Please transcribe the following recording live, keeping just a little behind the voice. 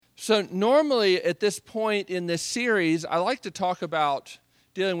So normally at this point in this series, I like to talk about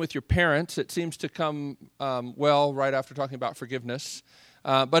dealing with your parents. It seems to come well right after talking about forgiveness.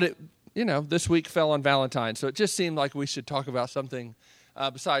 But this week fell on Valentine's, so it just seemed like we should talk about something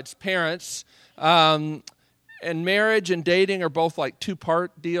besides parents. And marriage and dating are both like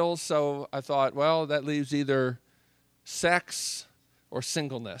two-part deals, so I thought, well, that leaves either sex or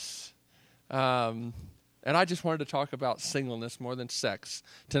singleness. And I just wanted to talk about singleness more than sex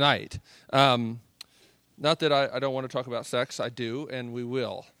tonight. Not that I don't want to talk about sex. I do, and we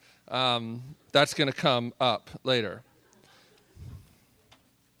will. That's going to come up later.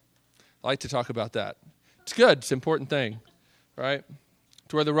 I like to talk about that. It's good. It's an important thing, right?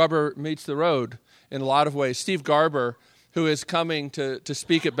 It's where the rubber meets the road in a lot of ways. Steve Garber, who is coming to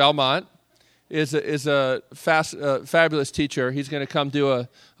speak at Belmont, is a fabulous teacher. He's going to come do a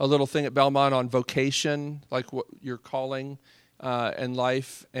little thing at Belmont on vocation, like what your calling in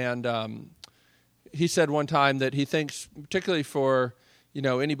life. And he said one time that he thinks, particularly for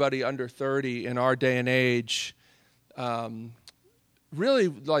anybody under 30 in our day and age, really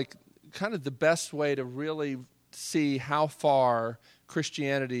like kind of the best way to really see how far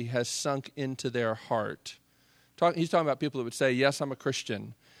Christianity has sunk into their heart. He's talking about people that would say, yes, I'm a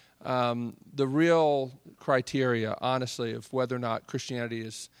Christian. The real criteria, honestly, of whether or not Christianity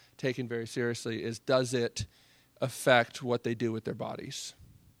is taken very seriously is, does it affect what they do with their bodies?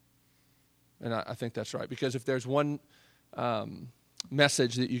 And I think that's right. Because if there's one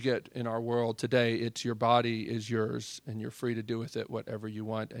message that you get in our world today, it's your body is yours, and you're free to do with it whatever you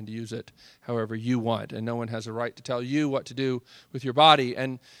want and to use it however you want. And no one has a right to tell you what to do with your body.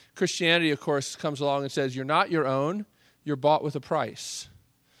 And Christianity, of course, comes along and says, you're not your own, you're bought with a price.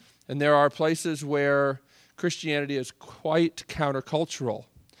 And there are places where Christianity is quite countercultural.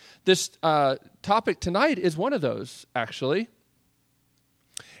 This topic tonight is one of those, actually.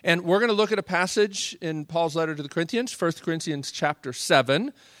 And we're going to look at a passage in Paul's letter to the Corinthians, 1 Corinthians chapter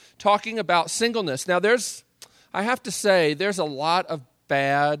 7, talking about singleness. Now, I have to say, there's a lot of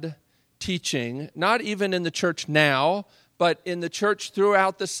bad teaching, not even in the church now, but in the church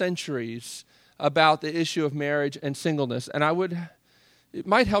throughout the centuries about the issue of marriage and singleness. And it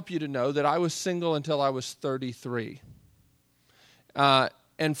might help you to know that I was single until I was 33.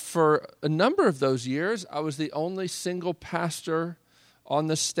 And for a number of those years, I was the only single pastor on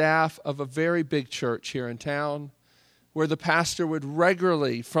the staff of a very big church here in town, where the pastor would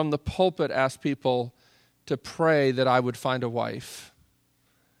regularly, from the pulpit, ask people to pray that I would find a wife.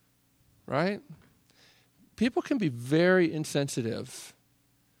 Right? People can be very insensitive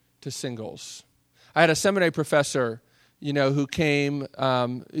to singles. I had a seminary professor who came,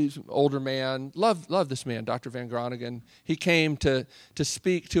 he's an older man, love this man, Dr. Van Groningen. He came to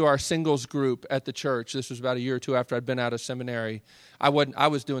speak to our singles group at the church. This was about a year or two after I'd been out of seminary. I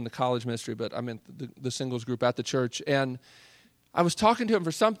was doing the college ministry, but I meant the singles group at the church. And I was talking to him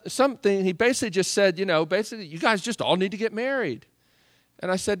for something. He basically just said, you guys just all need to get married.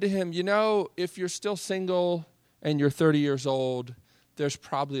 And I said to him, if you're still single and you're 30 years old, there's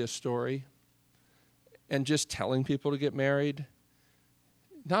probably a story. And just telling people to get married,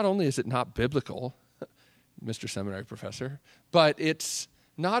 not only is it not biblical, Mr. Seminary Professor, but it's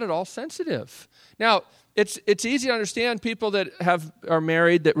not at all sensitive. Now, it's easy to understand people that are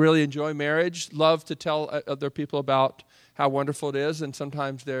married that really enjoy marriage, love to tell other people about how wonderful it is, and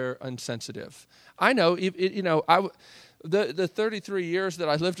sometimes they're insensitive. I know, the 33 years that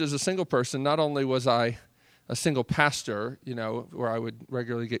I lived as a single person, not only was I a single pastor, where I would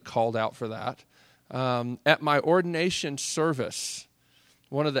regularly get called out for that, at my ordination service,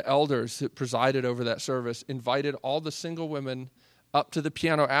 one of the elders that presided over that service invited all the single women up to the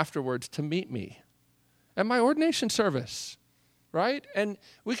piano afterwards to meet me at my ordination service, right? And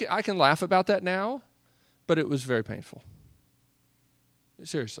I can laugh about that now, but it was very painful.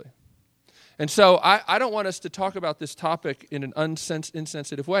 Seriously. And so I don't want us to talk about this topic in an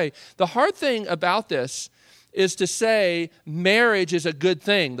insensitive way. The hard thing about this is to say marriage is a good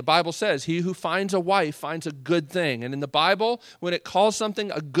thing. The Bible says, he who finds a wife finds a good thing. And in the Bible, when it calls something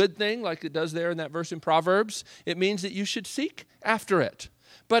a good thing, like it does there in that verse in Proverbs, it means that you should seek after it.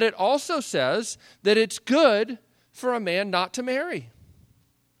 But it also says that it's good for a man not to marry.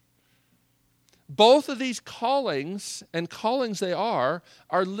 Both of these callings, and callings they are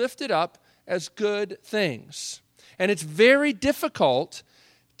lifted up as good things. And it's very difficult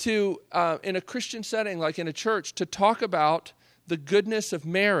to, in a Christian setting, like in a church, to talk about the goodness of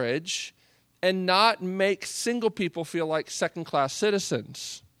marriage and not make single people feel like second-class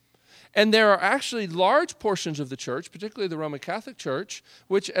citizens. And there are actually large portions of the church, particularly the Roman Catholic Church,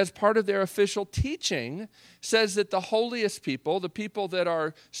 which as part of their official teaching says that the holiest people, the people that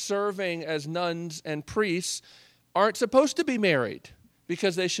are serving as nuns and priests, aren't supposed to be married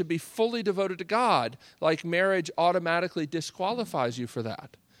because they should be fully devoted to God, like marriage automatically disqualifies you for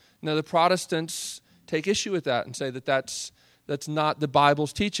that. Now, the Protestants take issue with that and say that that's not the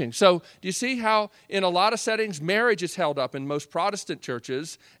Bible's teaching. So do you see how in a lot of settings, marriage is held up in most Protestant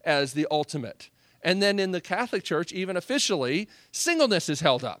churches as the ultimate? And then in the Catholic Church, even officially, singleness is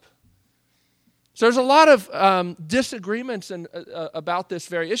held up. So there's a lot of disagreements about this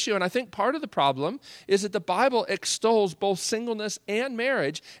very issue. And I think part of the problem is that the Bible extols both singleness and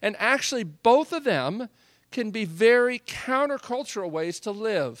marriage. And actually, both of them can be very countercultural ways to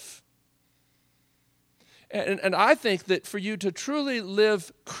live. And I think that for you to truly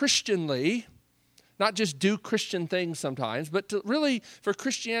live Christianly, not just do Christian things sometimes, but to really for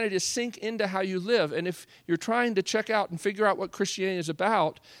Christianity to sink into how you live. And if you're trying to check out and figure out what Christianity is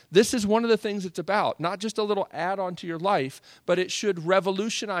about, this is one of the things it's about. Not just a little add-on to your life, but it should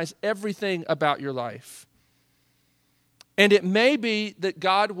revolutionize everything about your life. And it may be that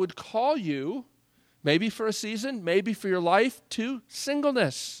God would call you, maybe for a season, maybe for your life, to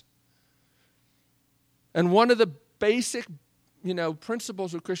singleness. And one of the basic,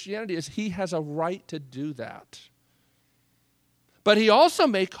 principles of Christianity is he has a right to do that. But he also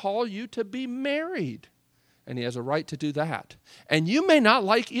may call you to be married, and he has a right to do that. And you may not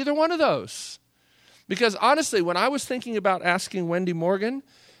like either one of those. Because honestly, when I was thinking about asking Wendy Morgan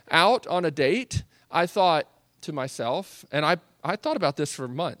out on a date, I thought to myself, and I thought about this for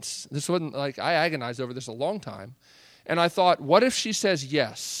months. This wasn't like I agonized over this a long time. And I thought, what if she says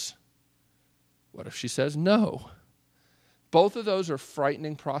yes? What if she says no? Both of those are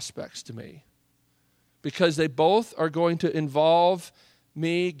frightening prospects to me because they both are going to involve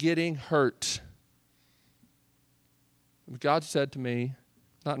me getting hurt. God said to me,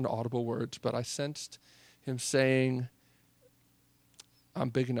 not in audible words, but I sensed him saying, I'm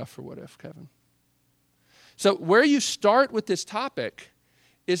big enough for what if, Kevin. So where you start with this topic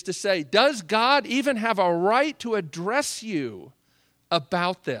is to say, does God even have a right to address you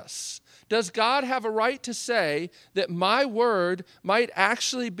about this? Does God have a right to say that my word might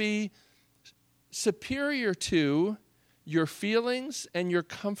actually be superior to your feelings and your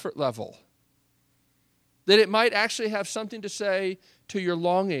comfort level? That it might actually have something to say to your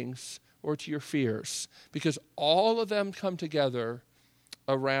longings or to your fears? Because all of them come together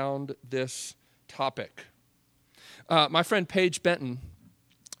around this topic. My friend Paige Benton,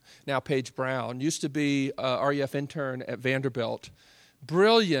 now Paige Brown, used to be a REF intern at Vanderbilt.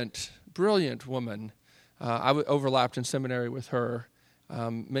 Brilliant woman. I overlapped in seminary with her.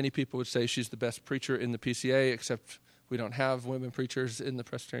 Many people would say she's the best preacher in the PCA, except we don't have women preachers in the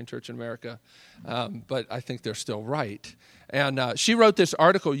Presbyterian Church in America. But I think they're still right. And she wrote this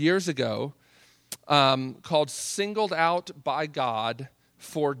article years ago called Singled Out by God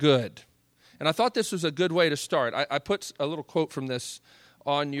for Good. And I thought this was a good way to start. I put a little quote from this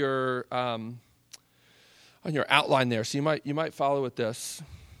on your outline there, so you might follow with this.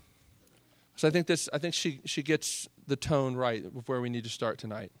 So I think she gets the tone right of where we need to start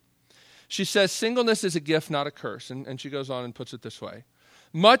tonight. She says, singleness is a gift, not a curse. And she goes on and puts it this way.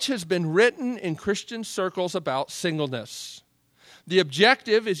 Much has been written in Christian circles about singleness. The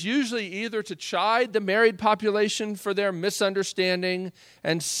objective is usually either to chide the married population for their misunderstanding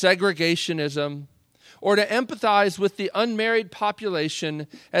and segregationism, or to empathize with the unmarried population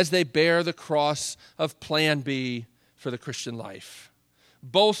as they bear the cross of Plan B for the Christian life,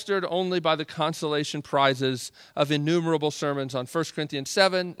 bolstered only by the consolation prizes of innumerable sermons on 1 Corinthians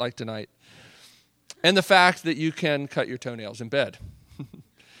 7, like tonight, and the fact that you can cut your toenails in bed.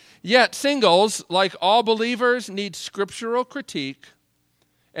 Yet singles, like all believers, need scriptural critique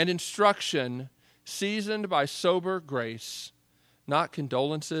and instruction seasoned by sober grace, not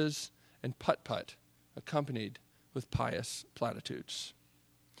condolences and putt-putt accompanied with pious platitudes.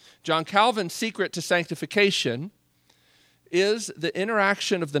 John Calvin's secret to sanctification is the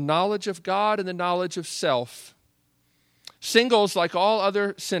interaction of the knowledge of God and the knowledge of self. Singles, like all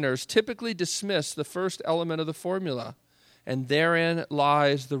other sinners, typically dismiss the first element of the formula, and therein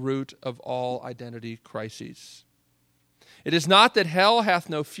lies the root of all identity crises. It is not that hell hath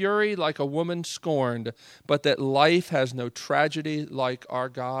no fury like a woman scorned, but that life has no tragedy like our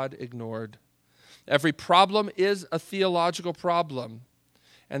God ignored. Every problem is a theological problem,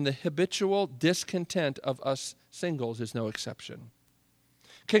 and the habitual discontent of us singles is no exception.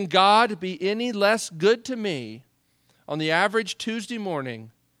 Can God be any less good to me on the average Tuesday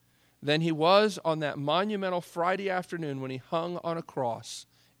morning than he was on that monumental Friday afternoon when he hung on a cross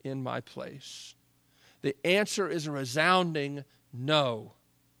in my place? The answer is a resounding no.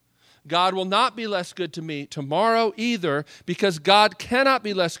 God will not be less good to me tomorrow either, because God cannot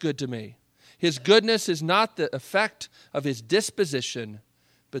be less good to me. His goodness is not the effect of his disposition,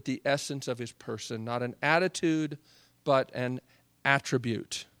 but the essence of his person. Not an attitude, but an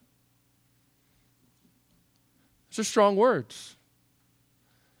attribute. Those are strong words.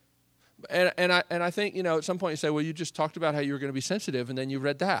 And I think, at some point you say, well, you just talked about how you were going to be sensitive, and then you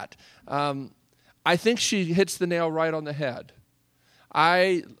read that. I think she hits the nail right on the head.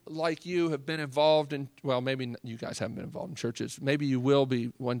 I, like you, have been involved in, well, maybe you guys haven't been involved in churches. Maybe you will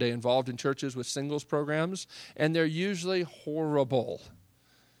be one day involved in churches with singles programs, and they're usually horrible.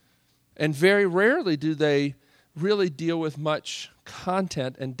 And very rarely do they really deal with much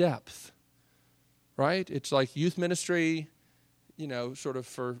content and depth, right? It's like youth ministry, sort of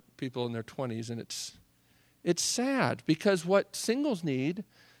for people in their 20s, and it's sad, because what singles need,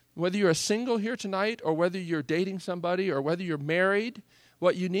 whether you're a single here tonight or whether you're dating somebody or whether you're married,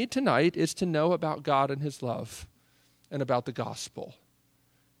 what you need tonight is to know about God and his love and about the gospel.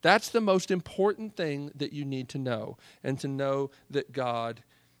 That's the most important thing that you need to know, and to know that God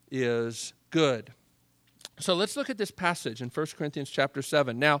is good. So let's look at this passage in 1 Corinthians chapter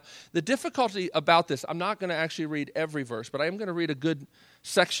 7. Now, the difficulty about this, I'm not going to actually read every verse, but I am going to read a good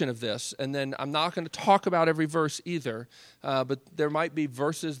section of this, and then I'm not going to talk about every verse either, but there might be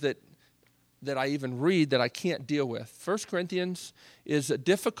verses that I even read that I can't deal with. 1 Corinthians is a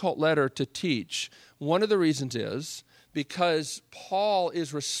difficult letter to teach. One of the reasons is because Paul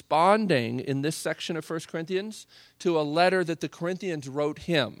is responding in this section of 1 Corinthians to a letter that the Corinthians wrote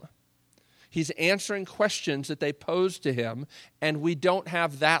him. He's answering questions that they posed to him, and we don't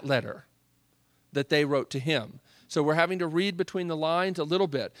have that letter that they wrote to him. So we're having to read between the lines a little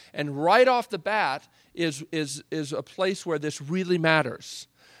bit. And right off the bat is a place where this really matters.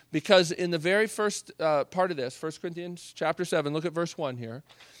 Because in the very first part of this, 1 Corinthians chapter 7, look at verse 1 here.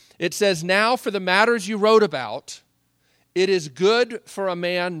 It says, "Now for the matters you wrote about, it is good for a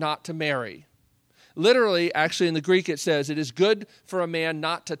man not to marry." Literally, actually in the Greek it says, it is good for a man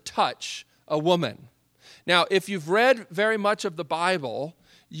not to touch a woman. Now, if you've read very much of the Bible,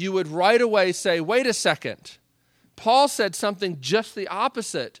 you would right away say, wait a second. Paul said something just the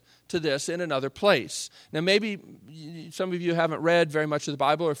opposite to this in another place. Now, maybe some of you haven't read very much of the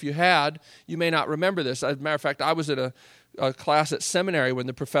Bible, or if you had, you may not remember this. As a matter of fact, I was at a class at seminary when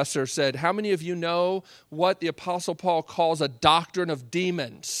the professor said, how many of you know what the Apostle Paul calls a doctrine of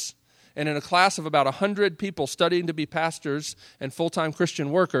demons? And in a class of about 100 people studying to be pastors and full-time Christian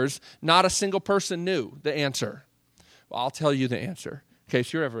workers, not a single person knew the answer. Well, I'll tell you the answer, in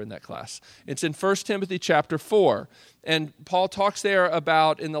case you're ever in that class. It's in 1 Timothy chapter 4. And Paul talks there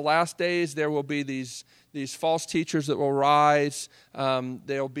about in the last days there will be these false teachers that will rise.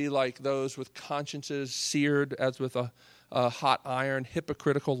 They'll be like those with consciences seared as with a hot iron,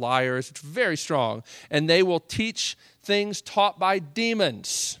 hypocritical liars. It's very strong. And they will teach things taught by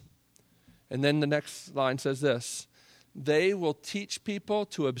demons. And then the next line says this: they will teach people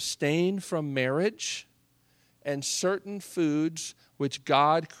to abstain from marriage and certain foods which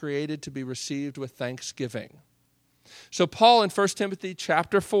God created to be received with thanksgiving. So Paul in 1 Timothy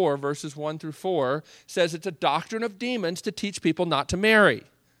chapter 4, verses 1 through 4, says it's a doctrine of demons to teach people not to marry.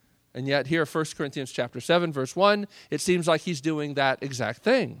 And yet here, 1 Corinthians chapter 7, verse 1, it seems like he's doing that exact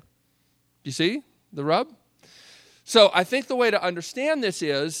thing. Do you see the rub? So I think the way to understand this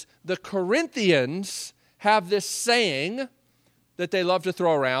is the Corinthians have this saying that they love to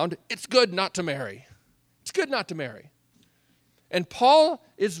throw around: it's good not to marry. It's good not to marry. And Paul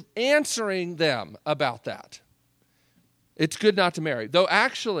is answering them about that. It's good not to marry. Though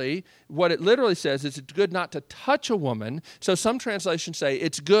actually, what it literally says is it's good not to touch a woman. So some translations say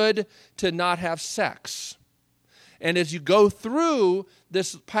it's good to not have sex. And as you go through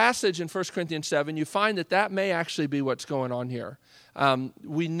this passage in 1 Corinthians 7, you find that may actually be what's going on here.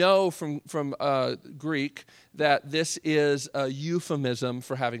 We know from Greek that this is a euphemism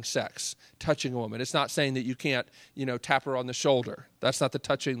for having sex, touching a woman. It's not saying that you can't, tap her on the shoulder. That's not the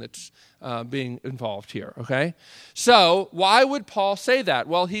touching that's being involved here, okay? So why would Paul say that?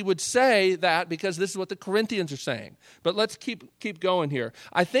 Well, he would say that because this is what the Corinthians are saying. But let's keep going here.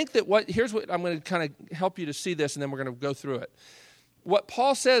 I think that here's what I'm going to kind of help you to see this, and then we're going to go through it. What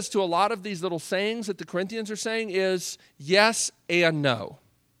Paul says to a lot of these little sayings that the Corinthians are saying is yes and no.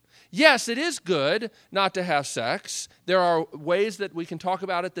 Yes, it is good not to have sex. There are ways that we can talk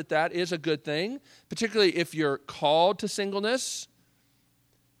about it that is a good thing, particularly if you're called to singleness.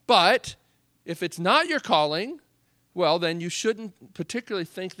 But if it's not your calling, well, then you shouldn't particularly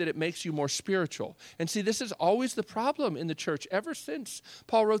think that it makes you more spiritual. And see, this is always the problem in the church. Ever since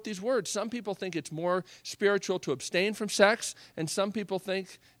Paul wrote these words, some people think it's more spiritual to abstain from sex, and some people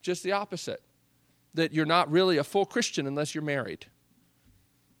think just the opposite, that you're not really a full Christian unless you're married.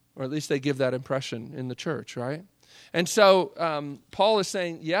 Or at least they give that impression in the church, right? And so Paul is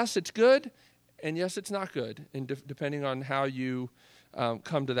saying, yes, it's good, and yes, it's not good, and depending on how you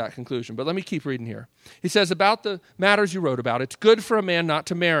come to that conclusion. But let me keep reading here. He says, about the matters you wrote about, it's good for a man not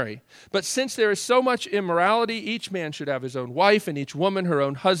to marry. But since there is so much immorality, each man should have his own wife, and each woman her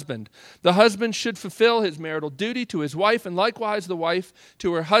own husband. The husband should fulfill his marital duty to his wife, and likewise the wife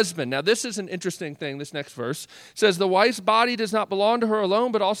to her husband. Now this is an interesting thing, this next verse. It says, the wife's body does not belong to her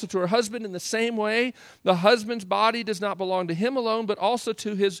alone, but also to her husband. In the same way, the husband's body does not belong to him alone, but also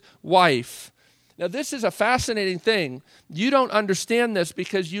to his wife. Now, this is a fascinating thing. You don't understand this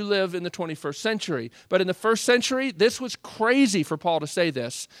because you live in the 21st century. But in the first century, this was crazy for Paul to say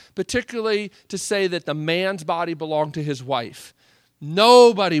this, particularly to say that the man's body belonged to his wife.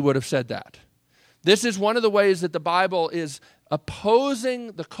 Nobody would have said that. This is one of the ways that the Bible is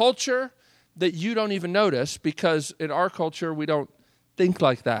opposing the culture that you don't even notice, because in our culture, we don't think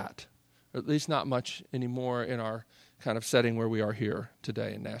like that, or at least not much anymore in our kind of setting where we are here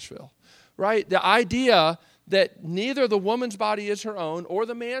today in Nashville. Right? The idea that neither the woman's body is her own or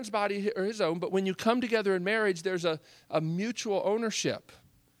the man's body are his own, but when you come together in marriage, there's a mutual ownership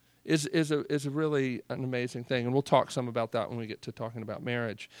is a really an amazing thing. And we'll talk some about that when we get to talking about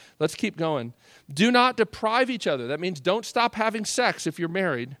marriage. Let's keep going. Do not deprive each other. That means don't stop having sex if you're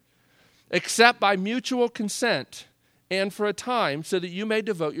married, except by mutual consent and for a time, so that you may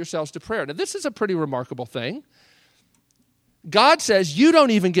devote yourselves to prayer. Now, this is a pretty remarkable thing. God says you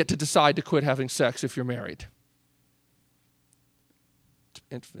don't even get to decide to quit having sex if you're married.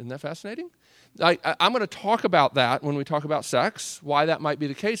 Isn't that fascinating? I'm going to talk about that when we talk about sex, why that might be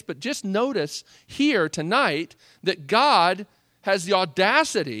the case. But just notice here tonight that God has the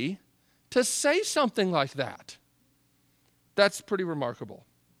audacity to say something like that. That's pretty remarkable.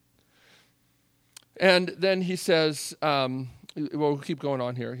 And then he says, we'll keep going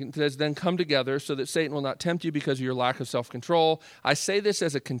on here. He says, then come together so that Satan will not tempt you because of your lack of self-control. I say this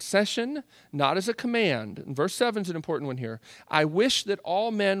as a concession, not as a command. And verse 7 is an important one here. I wish that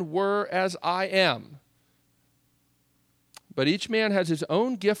all men were as I am. But each man has his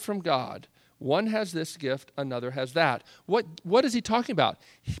own gift from God. One has this gift, another has that. What is he talking about?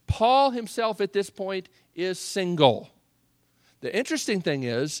 Paul himself at this point is single. The interesting thing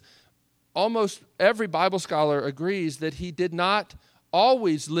is, almost every Bible scholar agrees that he did not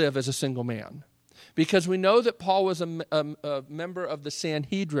always live as a single man, because we know that Paul was a member of the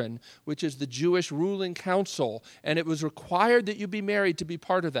Sanhedrin, which is the Jewish ruling council, and it was required that you be married to be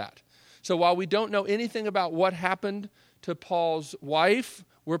part of that. So while we don't know anything about what happened to Paul's wife,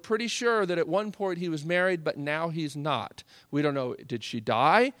 we're pretty sure that at one point he was married, but now he's not. We don't know, did she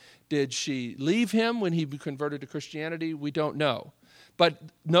die? Did she leave him when he converted to Christianity? We don't know. But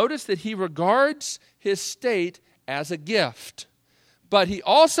notice that he regards his state as a gift. But he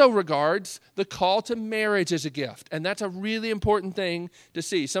also regards the call to marriage as a gift. And that's a really important thing to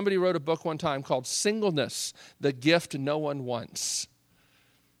see. Somebody wrote a book one time called Singleness, the Gift No One Wants.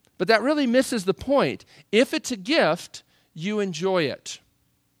 But that really misses the point. If it's a gift, you enjoy it.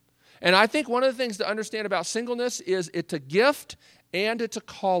 And I think one of the things to understand about singleness is it's a gift and it's a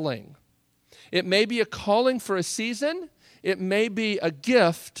calling. It may be a calling for a season. It may be a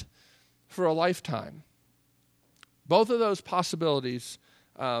gift for a lifetime. Both of those possibilities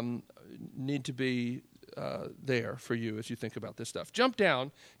need to be there for you as you think about this stuff. Jump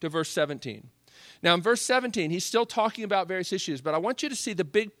down to verse 17. Now, in verse 17, he's still talking about various issues, but I want you to see the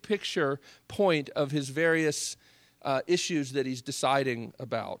big picture point of his various issues that he's deciding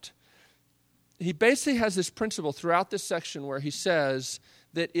about. He basically has this principle throughout this section where he says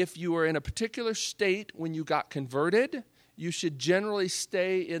that if you were in a particular state when you got converted, you should generally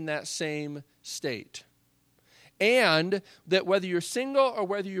stay in that same state. And that whether you're single or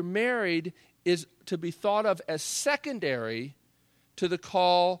whether you're married is to be thought of as secondary to the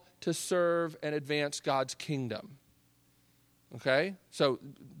call to serve and advance God's kingdom. Okay? So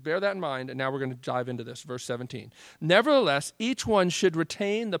bear that in mind, and now we're going to dive into this. Verse 17. Nevertheless, each one should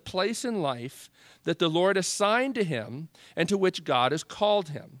retain the place in life that the Lord assigned to him and to which God has called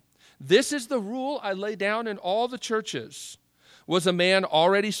him. This is the rule I lay down in all the churches. Was a man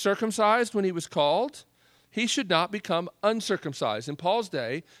already circumcised when he was called? He should not become uncircumcised. In Paul's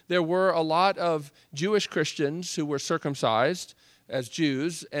day, there were a lot of Jewish Christians who were circumcised as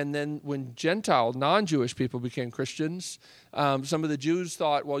Jews, and then when Gentile, non-Jewish people became Christians, some of the Jews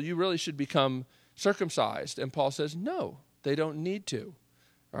thought, well, you really should become circumcised? And Paul says, no, they don't need to.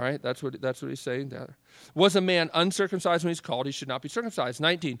 All right, that's what he's saying there. Was a man uncircumcised when he's called? He should not be circumcised.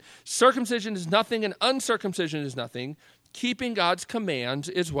 19, circumcision is nothing and uncircumcision is nothing. Keeping God's commands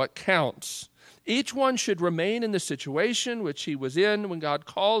is what counts. Each one should remain in the situation which he was in when God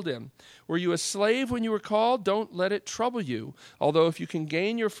called him. Were you a slave when you were called? Don't let it trouble you. Although if you can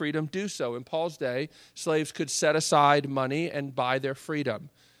gain your freedom, do so. In Paul's day, slaves could set aside money and buy their freedom.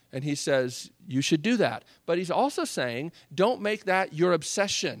 And he says, you should do that. But he's also saying, don't make that your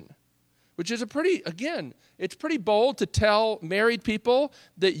obsession, which is it's pretty bold to tell married people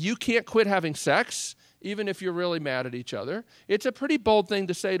that you can't quit having sex, even if you're really mad at each other. It's a pretty bold thing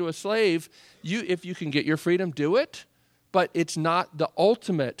to say to a slave, if you can get your freedom, do it, but it's not the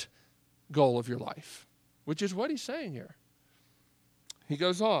ultimate goal of your life, which is what he's saying here. He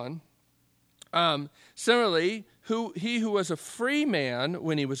goes on. Similarly, he who was a free man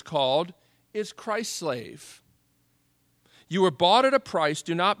when he was called is Christ's slave. You were bought at a price.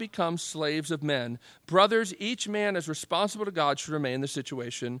 Do not become slaves of men. Brothers, each man as responsible to God should remain in the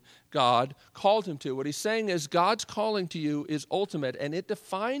situation God called him to. What he's saying is God's calling to you is ultimate, and it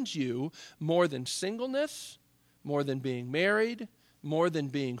defines you more than singleness, more than being married, more than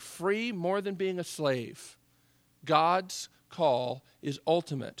being free, more than being a slave. God's call is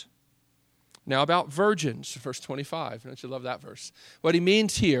ultimate. Now about virgins, verse 25. Don't you love that verse? What he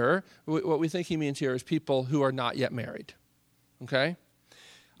means here, what we think he means here is people who are not yet married. Okay?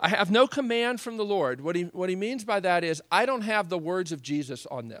 I have no command from the Lord. What he means by that is I don't have the words of Jesus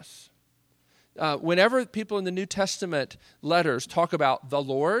on this. Whenever people in the New Testament letters talk about the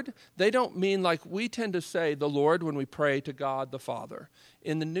Lord, they don't mean like we tend to say the Lord when we pray to God the Father.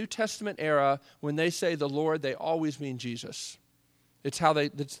 In the New Testament era, when they say the Lord, they always mean Jesus. It's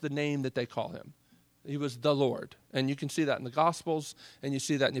the name that they call him. He was the Lord. And you can see that in the Gospels, and you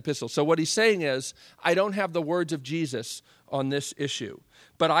see that in the epistles. So what he's saying is, I don't have the words of Jesus on this issue.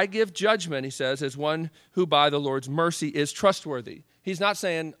 But I give judgment, he says, as one who by the Lord's mercy is trustworthy. He's not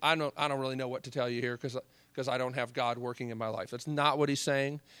saying, I don't really know what to tell you here because I don't have God working in my life. That's not what he's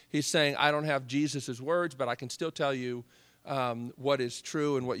saying. He's saying, I don't have Jesus' words, but I can still tell you what is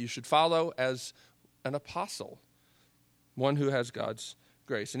true and what you should follow as an apostle. One who has God's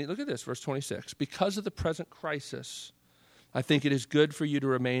grace. And look at this, verse 26. Because of the present crisis, I think it is good for you to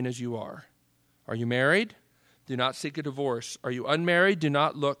remain as you are. Are you married? Do not seek a divorce. Are you unmarried? Do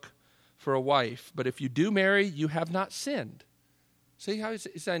not look for a wife. But if you do marry, you have not sinned. See how he's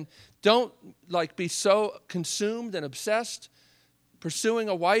saying, don't be so consumed and obsessed. Pursuing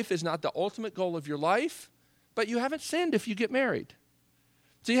a wife is not the ultimate goal of your life, but you haven't sinned if you get married.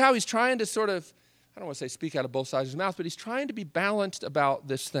 See how he's trying to sort of, I don't want to say speak out of both sides of his mouth, but he's trying to be balanced about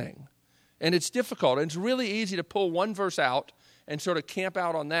this thing. And it's difficult. And it's really easy to pull one verse out and sort of camp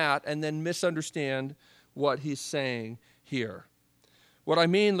out on that and then misunderstand what he's saying here. What I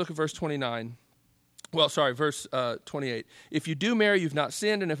mean, look at verse 29. Verse 28. If you do marry, you've not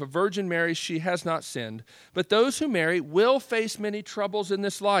sinned, and if a virgin marries, she has not sinned. But those who marry will face many troubles in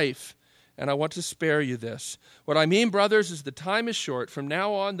this life. And I want to spare you this. What I mean, brothers, is the time is short. From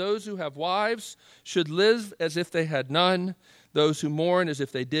now on, those who have wives should live as if they had none. Those who mourn as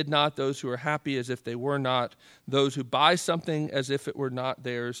if they did not. Those who are happy as if they were not. Those who buy something as if it were not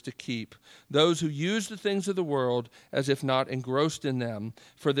theirs to keep. Those who use the things of the world as if not engrossed in them.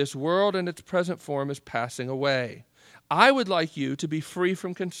 For this world in its present form is passing away. I would like you to be free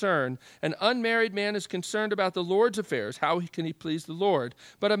from concern. An unmarried man is concerned about the Lord's affairs. How can he please the Lord?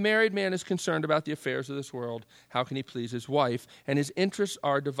 But a married man is concerned about the affairs of this world. How can he please his wife? And his interests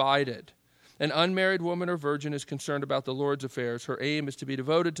are divided. An unmarried woman or virgin is concerned about the Lord's affairs. Her aim is to be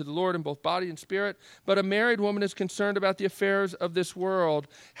devoted to the Lord in both body and spirit. But a married woman is concerned about the affairs of this world.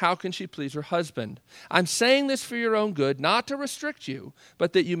 How can she please her husband? I'm saying this for your own good, not to restrict you,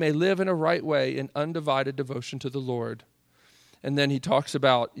 but that you may live in a right way in undivided devotion to the Lord. And then he talks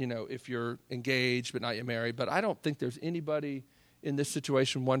about, if you're engaged but not yet married. But I don't think there's anybody in this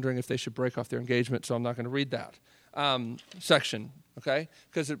situation wondering if they should break off their engagement, so I'm not going to read that section. Okay,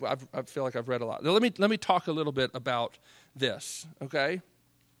 because I feel like I've read a lot. Now, let me talk a little bit about this. Okay,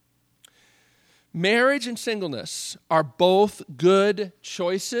 marriage and singleness are both good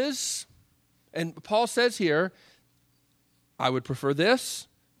choices, and Paul says here, I would prefer this,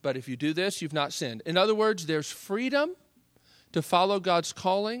 but if you do this, you've not sinned. In other words, there's freedom to follow God's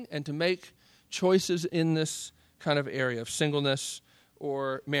calling and to make choices in this kind of area of singleness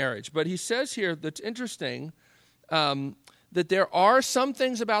or marriage. But he says here that's interesting. That there are some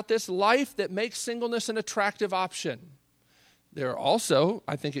things about this life that make singleness an attractive option. There are also,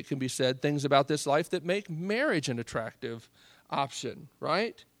 I think it can be said, things about this life that make marriage an attractive option,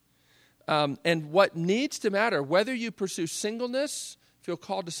 right? And what needs to matter, whether you pursue singleness, feel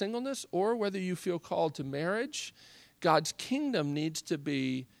called to singleness, or whether you feel called to marriage, God's kingdom needs to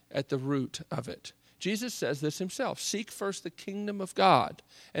be at the root of it. Jesus says this himself, seek first the kingdom of God.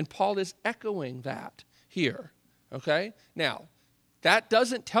 And Paul is echoing that here, okay? Now, that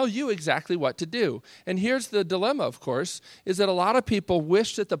doesn't tell you exactly what to do. And here's the dilemma, of course, is that a lot of people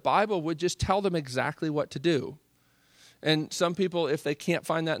wish that the Bible would just tell them exactly what to do. And some people, if they can't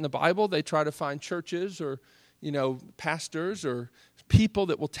find that in the Bible, they try to find churches or, pastors or people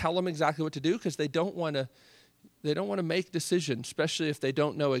that will tell them exactly what to do because they don't want to make decisions, especially if they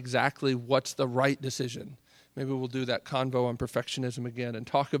don't know exactly what's the right decision. Maybe we'll do that convo on perfectionism again and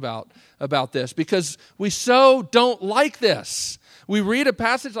talk about this because we so don't like this. We read a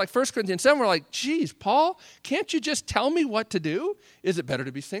passage like 1 Corinthians 7, we're like, geez, Paul, can't you just tell me what to do? Is it better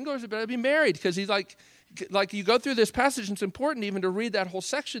to be single or is it better to be married? Because he's like you go through this passage and it's important even to read that whole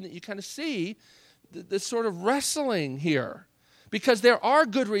section that you kind of see this sort of wrestling here. Because there are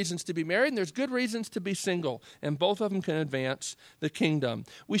good reasons to be married and there's good reasons to be single, and both of them can advance the kingdom.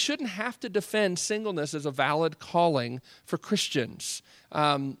 We shouldn't have to defend singleness as a valid calling for Christians.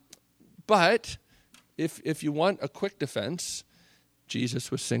 But if you want a quick defense,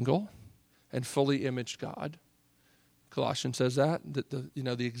 Jesus was single and fully imaged God. Colossians says that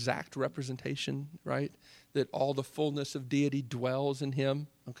the exact representation, right? That all the fullness of deity dwells in him,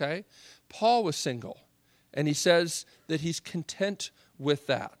 okay? Paul was single. And he says that he's content with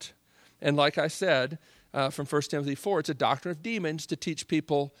that. And like I said, from 1 Timothy 4, it's a doctrine of demons to teach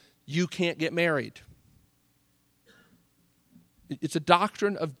people you can't get married. It's a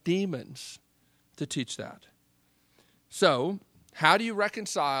doctrine of demons to teach that. So, how do you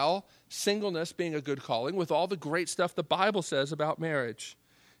reconcile singleness being a good calling with all the great stuff the Bible says about marriage?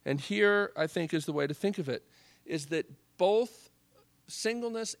 And here, I think, is the way to think of it, is that both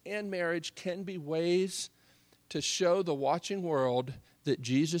singleness and marriage can be ways to show the watching world that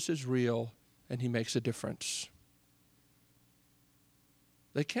Jesus is real and he makes a difference.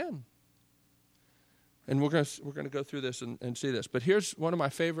 They can. And we're going to go through this and see this. But here's one of my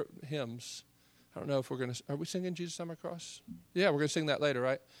favorite hymns. I don't know if are we singing Jesus on my cross? Yeah, we're going to sing that later,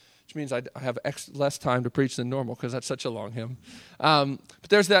 right? Which means I have less time to preach than normal because that's such a long hymn. But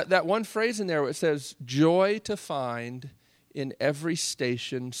there's that one phrase in there where it says, joy to find in every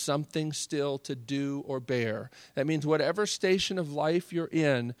station something still to do or bear. That means whatever station of life you're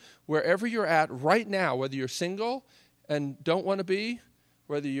in, wherever you're at right now, whether you're single and don't want to be,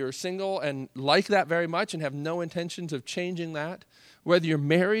 whether you're single and like that very much and have no intentions of changing that, whether you're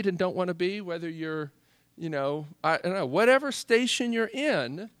married and don't want to be, whether you're, I don't know, whatever station you're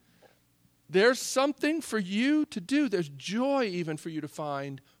in, there's something for you to do. There's joy even for you to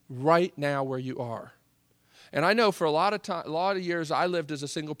find right now where you are. And I know for a lot of years I lived as a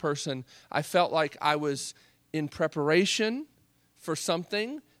single person, I felt like I was in preparation for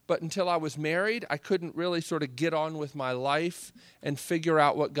something, but until I was married, I couldn't really sort of get on with my life and figure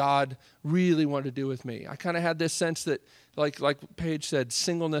out what God really wanted to do with me. I kind of had this sense that, like Paige said,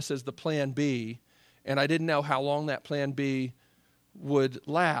 singleness is the plan B, and I didn't know how long that plan B would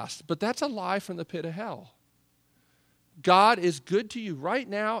last. But that's a lie from the pit of hell. God is good to you right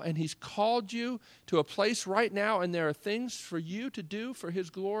now, and he's called you to a place right now, and there are things for you to do for his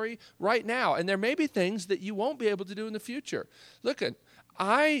glory right now. And there may be things that you won't be able to do in the future. Look,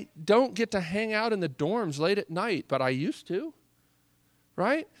 I don't get to hang out in the dorms late at night, but I used to,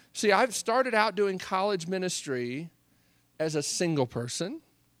 right? See, I've started out doing college ministry as a single person,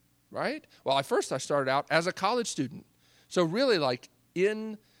 right? Well, I started out as a college student. So really like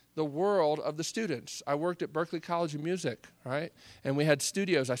in the world of the students. I worked at Berklee College of Music, right? And we had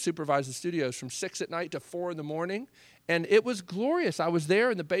studios. I supervised the studios from 6 at night to 4 in the morning. And it was glorious. I was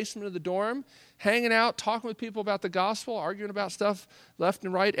there in the basement of the dorm, hanging out, talking with people about the gospel, arguing about stuff left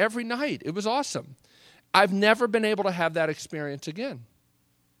and right every night. It was awesome. I've never been able to have that experience again,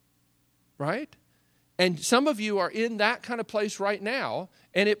 right? And some of you are in that kind of place right now,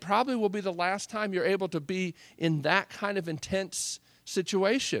 and it probably will be the last time you're able to be in that kind of intense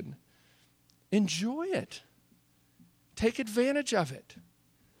situation. Enjoy it. Take advantage of it.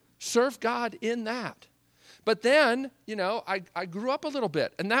 Serve God in that. But then, I grew up a little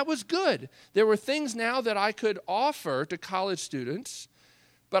bit, and that was good. There were things now that I could offer to college students,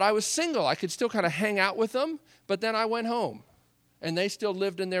 but I was single. I could still kind of hang out with them, but then I went home, and they still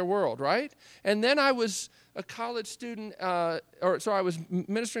lived in their world, right? And then I was a college student, I was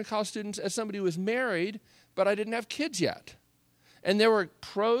ministering to college students as somebody who was married, but I didn't have kids yet. And there were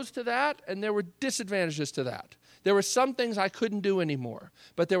pros to that, and there were disadvantages to that. There were some things I couldn't do anymore,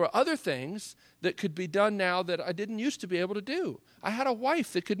 but there were other things that could be done now that I didn't used to be able to do. I had a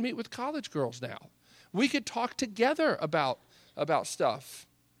wife that could meet with college girls now. We could talk together about stuff,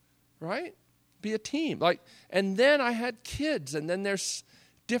 right? Be a team. And then I had kids, and then there's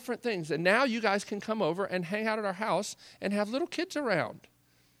different things. And now you guys can come over and hang out at our house and have little kids around.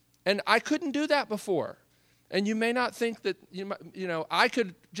 And I couldn't do that before. And you may not think that, I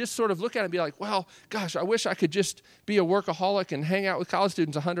could just sort of look at it and be like, well, gosh, I wish I could just be a workaholic and hang out with college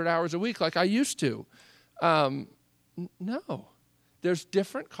students 100 hours a week like I used to. No. There's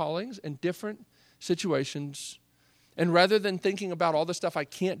different callings and different situations. And rather than thinking about all the stuff I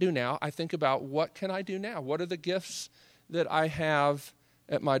can't do now, I think about what can I do now? What are the gifts that I have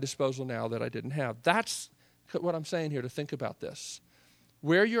at my disposal now that I didn't have? That's what I'm saying here, to think about this.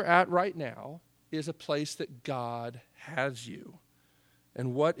 Where you're at right now is a place that God has you.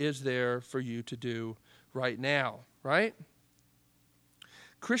 And what is there for you to do right now, right?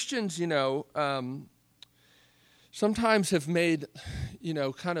 Christians, sometimes have made,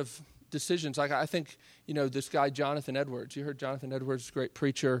 kind of decisions. Like I think, this guy, Jonathan Edwards, you heard Jonathan Edwards, great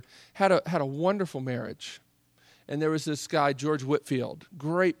preacher, had a wonderful marriage. And there was this guy, George Whitefield,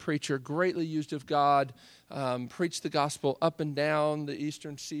 great preacher, greatly used of God, preached the gospel up and down the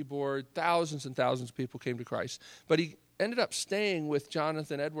eastern seaboard. Thousands and thousands of people came to Christ. But he ended up staying with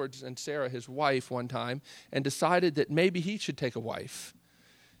Jonathan Edwards and Sarah, his wife, one time, and decided that maybe he should take a wife.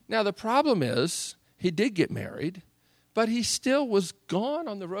 Now, the problem is, he did get married, but he still was gone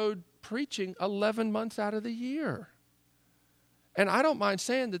on the road preaching 11 months out of the year. And I don't mind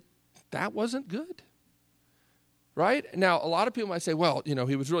saying that wasn't good. Right? Now, a lot of people might say, well,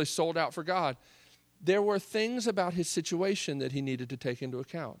 he was really sold out for God. There were things about his situation that he needed to take into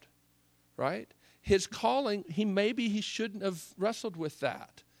account. Right? His calling, maybe he shouldn't have wrestled with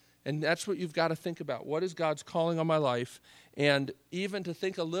that. And that's what you've got to think about. What is God's calling on my life? And even to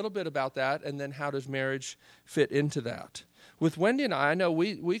think a little bit about that, and then how does marriage fit into that? With Wendy and I know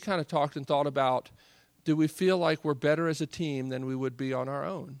we kind of talked and thought about, do we feel like we're better as a team than we would be on our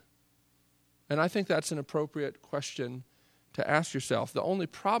own? And I think that's an appropriate question to ask yourself. The only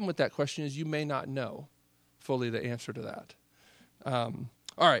problem with that question is you may not know fully the answer to that.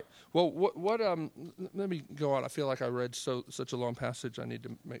 All right. Well, let me go on. I feel like I read such a long passage. I need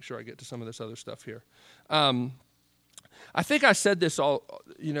to make sure I get to some of this other stuff here. I think I said this all,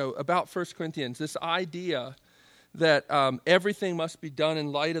 about 1 Corinthians, this idea that everything must be done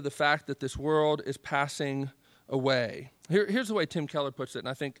in light of the fact that this world is passing away. Here's the way Tim Keller puts it, and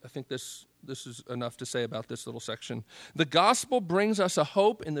I think this is enough to say about this little section. The gospel brings us a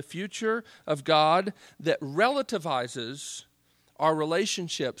hope in the future of God that relativizes our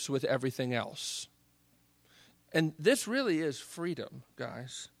relationships with everything else. And this really is freedom,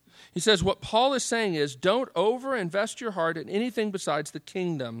 guys. He says what Paul is saying is, don't over-invest your heart in anything besides the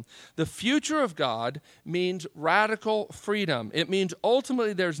kingdom. The future of God means radical freedom. It means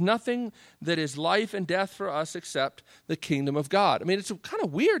ultimately there's nothing that is life and death for us except the kingdom of God. I mean, it's kind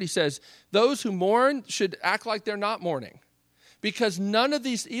of weird. He says those who mourn should act like they're not mourning, because none of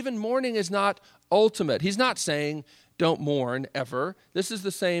these, even mourning is not ultimate. He's not saying don't mourn ever. This is the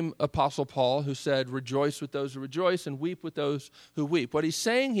same Apostle Paul who said, rejoice with those who rejoice and weep with those who weep. What he's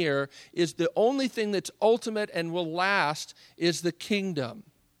saying here is the only thing that's ultimate and will last is the kingdom.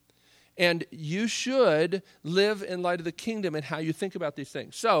 And you should live in light of the kingdom and how you think about these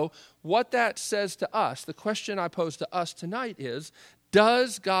things. So what that says to us, the question I pose to us tonight is,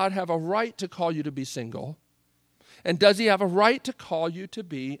 does God have a right to call you to be single? And does he have a right to call you to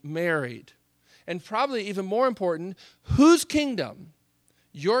be married? And probably even more important, whose kingdom,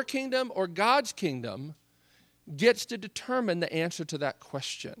 your kingdom or God's kingdom, gets to determine the answer to that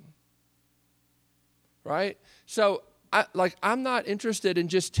question? Right? So, I'm not interested in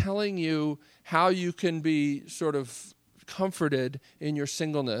just telling you how you can be sort of comforted in your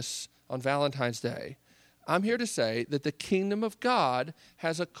singleness on Valentine's Day. I'm here to say that the kingdom of God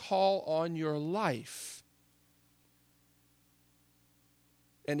has a call on your life.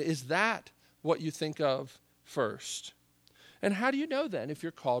 And is that what you think of first? And how do you know then if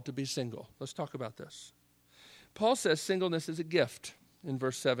you're called to be single? Let's talk about this. Paul says singleness is a gift in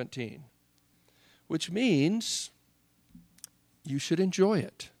verse 17, which means you should enjoy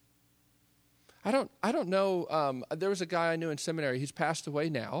it. I don't know. There was a guy I knew in seminary. He's passed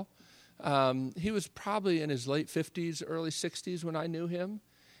away now. He was probably in his late 50s, early 60s when I knew him.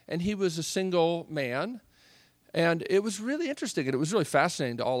 And he was a single man. And it was really interesting, and it was really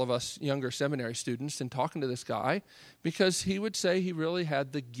fascinating to all of us younger seminary students in talking to this guy, because he would say he really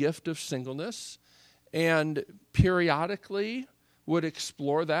had the gift of singleness and periodically would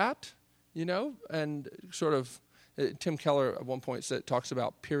explore that, and sort of Tim Keller at one point talks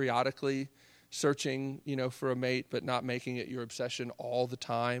about periodically searching, for a mate, but not making it your obsession all the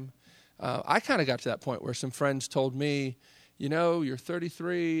time. I kind of got to that point where some friends told me, you're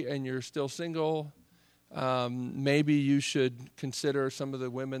 33 and you're still single. Maybe you should consider some of the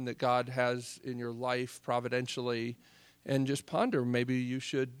women that God has in your life providentially and just ponder. Maybe you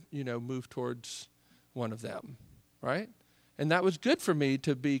should, move towards one of them, right? And that was good for me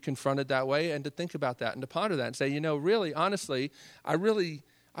to be confronted that way and to think about that and to ponder that and say, really, honestly, I really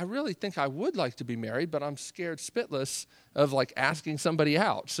think I would like to be married, but I'm scared spitless of asking somebody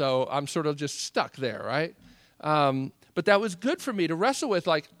out. So I'm sort of just stuck there, right? But that was good for me to wrestle with.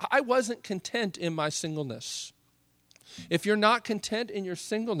 I wasn't content in my singleness. If you're not content in your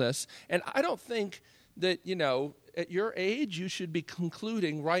singleness, and I don't think that, at your age, you should be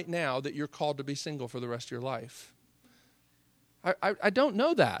concluding right now that you're called to be single for the rest of your life. I don't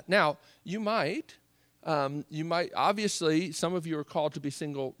know that. Now, you might, obviously, some of you are called to be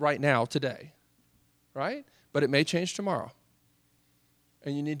single right now, today, right? But it may change tomorrow.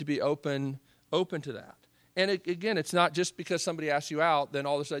 And you need to be open to that. And again, it's not just because somebody asks you out, then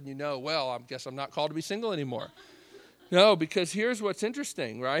all of a sudden I guess I'm not called to be single anymore. No, because here's what's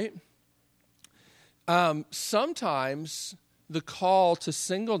interesting, right? Sometimes the call to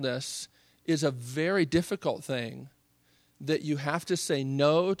singleness is a very difficult thing that you have to say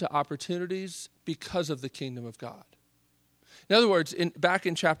no to opportunities because of the kingdom of God. In other words, back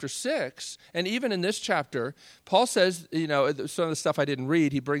in chapter 6, and even in this chapter, Paul says, some of the stuff I didn't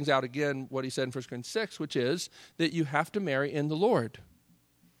read, he brings out again what he said in 1 Corinthians 6, which is that you have to marry in the Lord.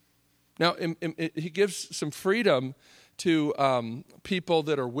 Now, he gives some freedom to people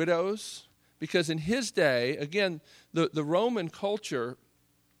that are widows, because in his day, again, the Roman culture,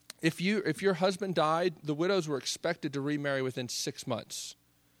 if your husband died, the widows were expected to remarry within 6 months.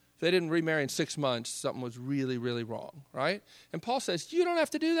 If they didn't remarry in 6 months, something was really, really wrong, right? And Paul says, you don't have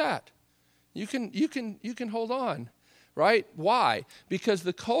to do that. You can hold on, right? Why? Because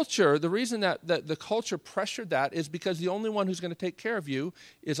the reason that the culture pressured that is because the only one who's going to take care of you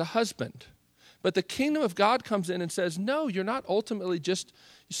is a husband. But the kingdom of God comes in and says, no, you're not ultimately just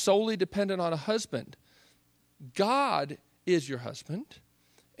solely dependent on a husband. God is your husband.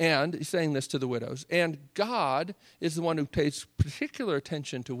 And he's saying this to the widows. And God is the one who pays particular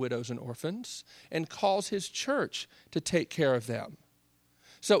attention to widows and orphans and calls his church to take care of them.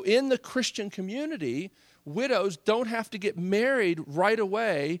 So in the Christian community, widows don't have to get married right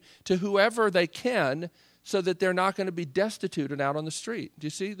away to whoever they can so that they're not going to be destitute and out on the street. Do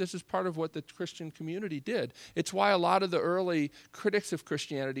you see? This is part of what the Christian community did. It's why a lot of the early critics of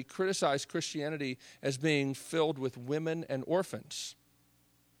Christianity criticized Christianity as being filled with women and orphans.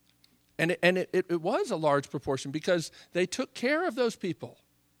 And it was a large proportion because they took care of those people,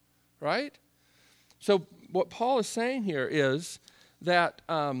 right? So what Paul is saying here is that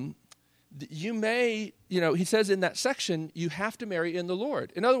you may, he says in that section, you have to marry in the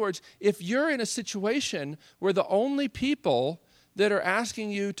Lord. In other words, if you're in a situation where the only people that are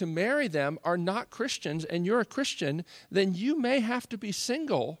asking you to marry them are not Christians and you're a Christian, then you may have to be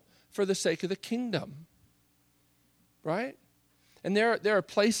single for the sake of the kingdom, right? And there are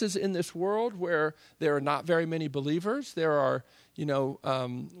places in this world where there are not very many believers. There are,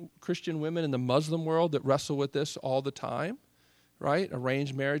 Christian women in the Muslim world that wrestle with this all the time, right?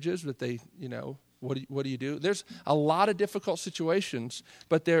 Arranged marriages that they, what do you do? There's a lot of difficult situations,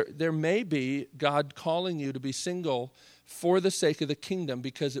 but there may be God calling you to be single for the sake of the kingdom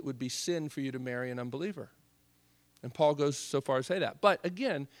because it would be sin for you to marry an unbeliever. And Paul goes so far as to say that. But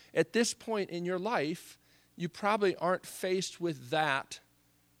again, at this point in your life, you probably aren't faced with that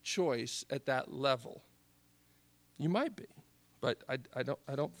choice at that level. You might be, but I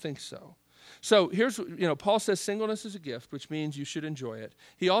don't think so. So here's, Paul says singleness is a gift, which means you should enjoy it.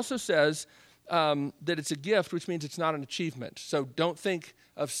 He also says that it's a gift, which means it's not an achievement. So don't think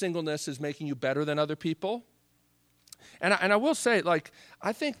of singleness as making you better than other people. And I will say,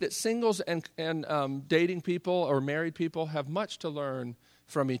 I think that singles and dating people or married people have much to learn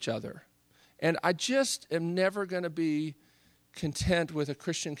from each other. And I just am never going to be content with a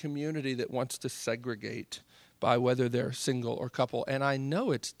Christian community that wants to segregate by whether they're single or couple. And I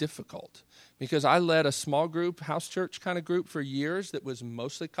know it's difficult because I led a small group, house church kind of group for years that was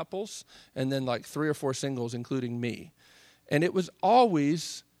mostly couples and then 3 or 4 singles, including me. And it was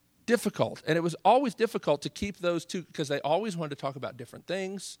always difficult. And it was always difficult to keep those two because they always wanted to talk about different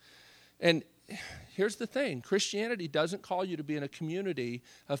things. And here's the thing. Christianity doesn't call you to be in a community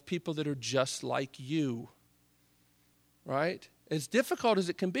of people that are just like you, right? As difficult as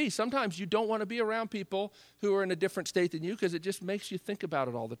it can be, sometimes you don't want to be around people who are in a different state than you because it just makes you think about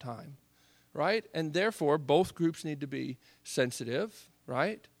it all the time, right? And therefore, both groups need to be sensitive,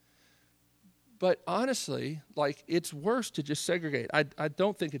 right? But honestly, like, it's worse to just segregate. I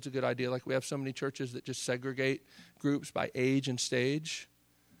don't think it's a good idea. Like, we have so many churches that just segregate groups by age and stage.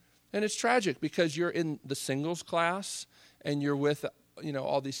 And it's tragic because you're in the singles class and you're with,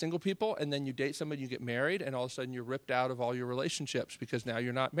 all these single people, and then you date somebody, you get married, and all of a sudden you're ripped out of all your relationships because now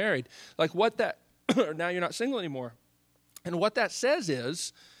you're not married. Like, now you're not single anymore. And what that says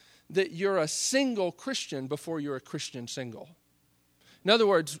is that you're a single Christian before you're a Christian single. In other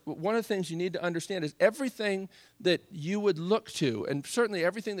words, one of the things you need to understand is everything that you would look to, and certainly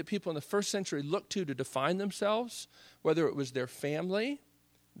everything that people in the first century looked to define themselves, whether it was their family,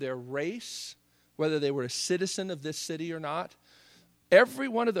 their race, whether they were a citizen of this city or not, every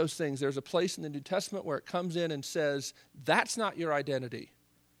one of those things, there's a place in the New Testament where it comes in and says, that's not your identity,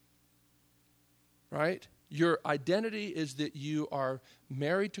 right? Your identity is that you are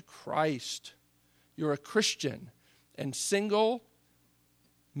married to Christ. You're a Christian, and single,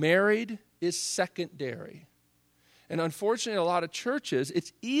 married is secondary. And unfortunately, a lot of churches,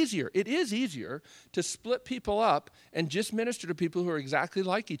 it is easier to split people up and just minister to people who are exactly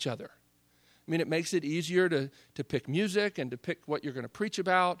like each other. I mean, it makes it easier to pick music and to pick what you're going to preach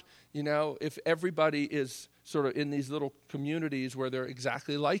about, if everybody is sort of in these little communities where they're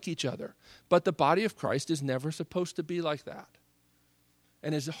exactly like each other. But the body of Christ is never supposed to be like that.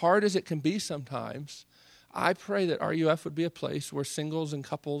 And as hard as it can be sometimes, I pray that RUF would be a place where singles and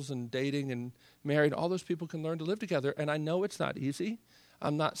couples and dating and married, all those people can learn to live together. And I know it's not easy.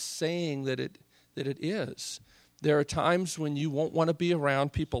 I'm not saying that it is. There are times when you won't want to be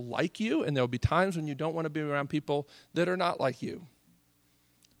around people like you, and there will be times when you don't want to be around people that are not like you.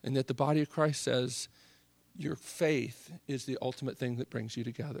 And that the body of Christ says your faith is the ultimate thing that brings you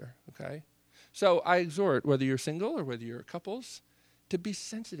together, okay? So I exhort, whether you're single or whether you're couples, to be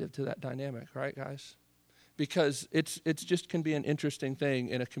sensitive to that dynamic, right, guys? Because it's just can be an interesting thing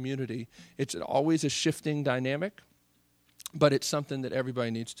in a community. It's always a shifting dynamic, but it's something that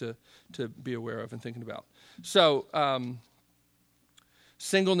everybody needs to be aware of and thinking about. So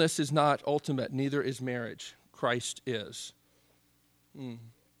singleness is not ultimate. Neither is marriage. Christ is.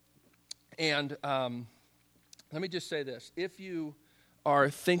 And let me just say this. If you are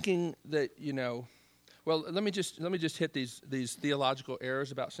thinking that, well, let me just hit these theological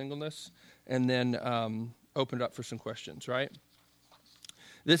errors about singleness and then open it up for some questions, right?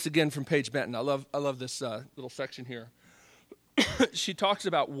 This again from Paige Benton. I love this little section here. She talks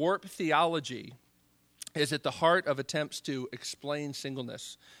about warped theology is at the heart of attempts to explain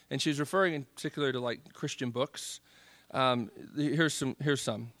singleness, and she's referring in particular to like Christian books. Here's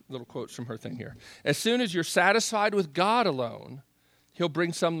some little quotes from her thing here. As soon as you're satisfied with God alone, He'll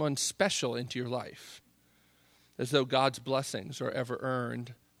bring someone special into your life, as though God's blessings are ever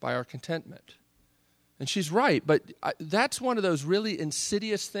earned by our contentment. And she's right, but that's one of those really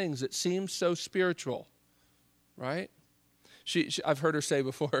insidious things that seems so spiritual, right? I've heard her say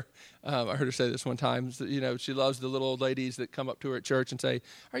before, I heard her say this one time, she loves the little old ladies that come up to her at church and say,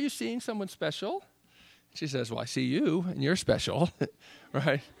 "Are you seeing someone special?" She says, "Well, I see you, and you're special,"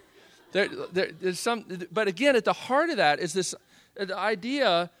 right? There's some, but again, at the heart of that is this the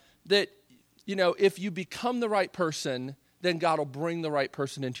idea that, if you become the right person, then God will bring the right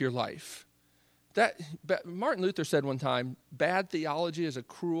person into your life. Martin Luther said one time, bad theology is a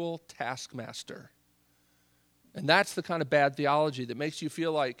cruel taskmaster. And that's the kind of bad theology that makes you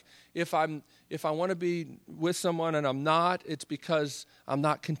feel like if I want to be with someone and I'm not, it's because I'm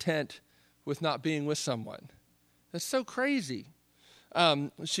not content with not being with someone. That's so crazy.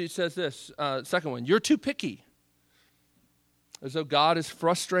 She says this, second one, you're too picky. As though God is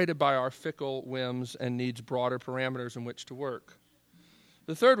frustrated by our fickle whims and needs broader parameters in which to work.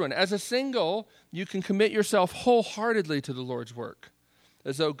 The third one, as a single, you can commit yourself wholeheartedly to the Lord's work,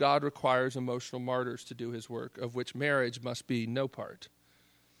 as though God requires emotional martyrs to do His work, of which marriage must be no part.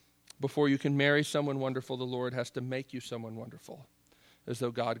 Before you can marry someone wonderful, the Lord has to make you someone wonderful, as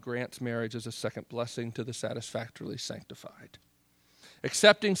though God grants marriage as a second blessing to the satisfactorily sanctified.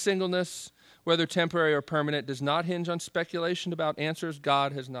 Accepting singleness, whether temporary or permanent, does not hinge on speculation about answers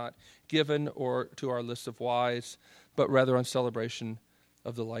God has not given or to our list of whys, but rather on celebration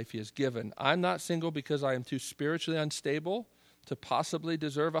of the life He has given. I'm not single because I am too spiritually unstable to possibly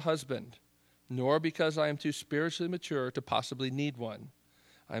deserve a husband, nor because I am too spiritually mature to possibly need one.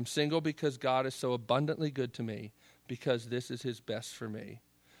 I am single because God is so abundantly good to me, because this is His best for me.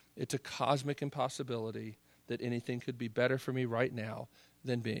 It's a cosmic impossibility that anything could be better for me right now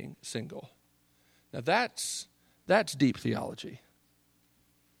than being single. Now that's deep theology.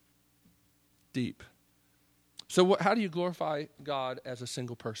 Deep. So how do you glorify God as a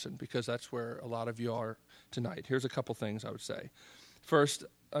single person? Because that's where a lot of you are tonight. Here's a couple things I would say. First,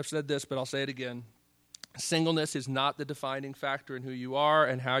 I've said this, but I'll say it again. Singleness is not the defining factor in who you are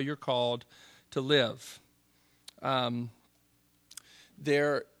and how you're called to live. It's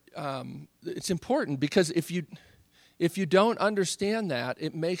important because if you don't understand that,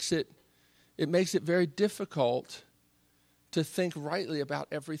 it makes it very difficult to think rightly about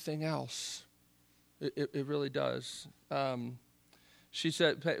everything else. It really does. She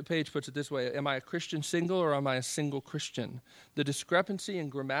said, Paige puts it this way, am I a Christian single or am I a single Christian? The discrepancy in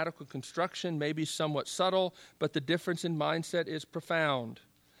grammatical construction may be somewhat subtle, but the difference in mindset is profound.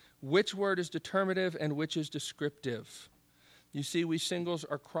 Which word is determinative and which is descriptive? You see, we singles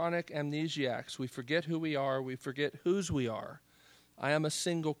are chronic amnesiacs. We forget who we are. We forget whose we are. I am a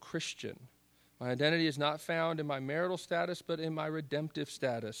single Christian. My identity is not found in my marital status, but in my redemptive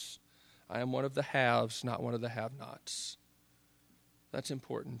status. I am one of the haves, not one of the have-nots. That's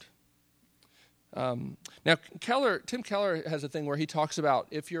important. Now, Tim Keller has a thing where he talks about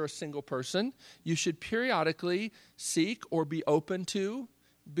if you're a single person, you should periodically seek or be open to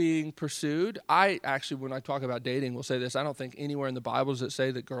being pursued. I actually, when I talk about dating, will say this. I don't think anywhere in the Bible does it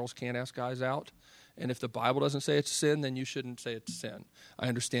say that girls can't ask guys out. And if the Bible doesn't say it's a sin, then you shouldn't say it's a sin. I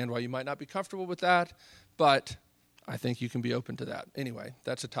understand why you might not be comfortable with that, but I think you can be open to that. Anyway,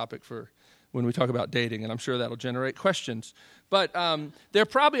 that's a topic for when we talk about dating, and I'm sure that'll generate questions. But there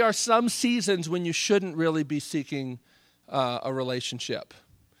probably are some seasons when you shouldn't really be seeking a relationship.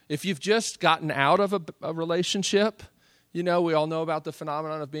 If you've just gotten out of a relationship, we all know about the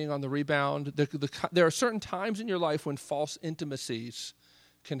phenomenon of being on the rebound. There are certain times in your life when false intimacies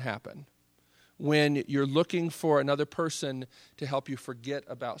can happen, when you're looking for another person to help you forget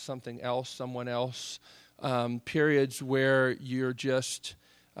about something else, someone else, periods where you're just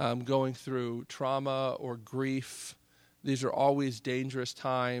going through trauma or grief. These are always dangerous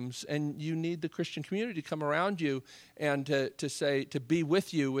times, and you need the Christian community to come around you and to be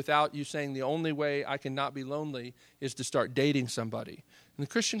with you without you saying the only way I can not be lonely is to start dating somebody. And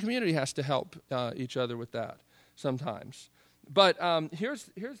the Christian community has to help each other with that sometimes. But here's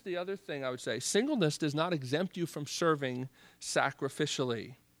the other thing I would say. Singleness does not exempt you from serving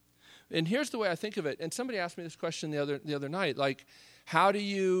sacrificially. And here's the way I think of it. And somebody asked me this question the other night, like, how do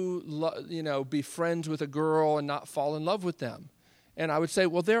you, be friends with a girl and not fall in love with them? And I would say,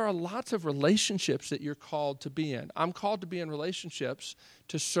 well, there are lots of relationships that you're called to be in. I'm called to be in relationships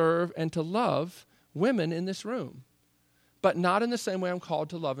to serve and to love women in this room, but not in the same way I'm called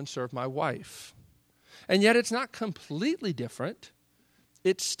to love and serve my wife. And yet it's not completely different.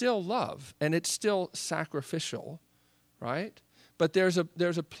 It's still love, and it's still sacrificial, right? But there's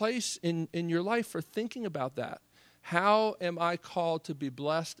a place in your life for thinking about that. How am I called to be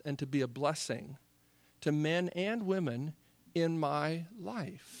blessed and to be a blessing to men and women in my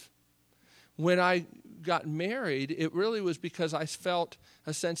life? When I got married, it really was because I felt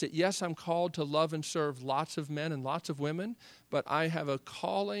a sense that, yes, I'm called to love and serve lots of men and lots of women, but I have a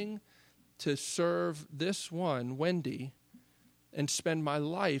calling to serve this one, Wendy, and spend my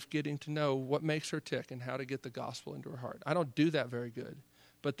life getting to know what makes her tick and how to get the gospel into her heart. I don't do that very good,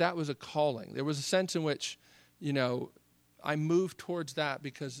 but that was a calling. There was a sense in which, I moved towards that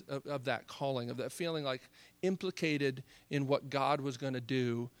because of that calling, of that feeling like implicated in what God was going to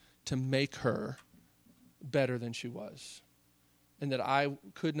do to make her better than she was. And that I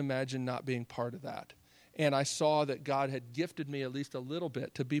couldn't imagine not being part of that. And I saw that God had gifted me at least a little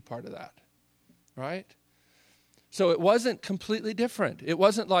bit to be part of that, right? So it wasn't completely different. It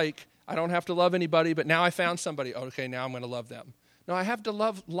wasn't like I don't have to love anybody, but now I found somebody. Okay, now I'm going to love them. No, I have to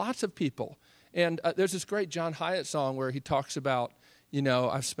love lots of people. And there's this great John Hyatt song where he talks about,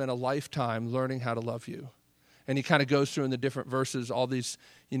 I've spent a lifetime learning how to love you. And he kind of goes through in the different verses all these,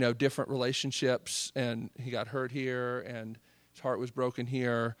 different relationships. And he got hurt here, and his heart was broken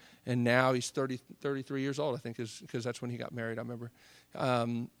here. And now he's 33 years old, I think, because that's when he got married, I remember.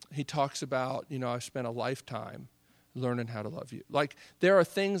 He talks about, I've spent a lifetime learning how to love you. Like, there are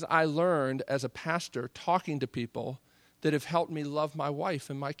things I learned as a pastor talking to people that have helped me love my wife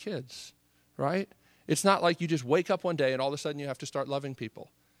and my kids. Right? It's not like you just wake up one day and all of a sudden you have to start loving people.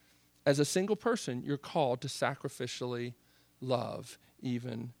 As a single person, you're called to sacrificially love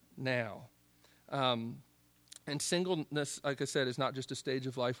even now. And singleness, like I said, is not just a stage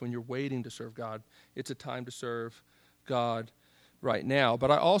of life when you're waiting to serve God. It's a time to serve God right now.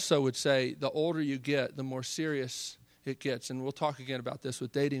 But I also would say the older you get, the more serious it gets. And we'll talk again about this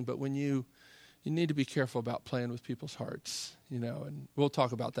with dating, but when you need to be careful about playing with people's hearts, and we'll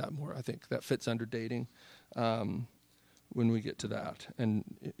talk about that more. I think that fits under dating when we get to that, and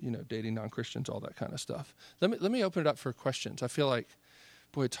dating non-Christians, all that kind of stuff. Let me open it up for questions. I feel like,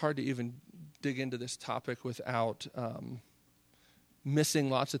 boy, it's hard to even dig into this topic without missing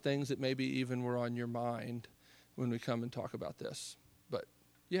lots of things that maybe even were on your mind when we come and talk about this. But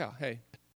yeah, hey.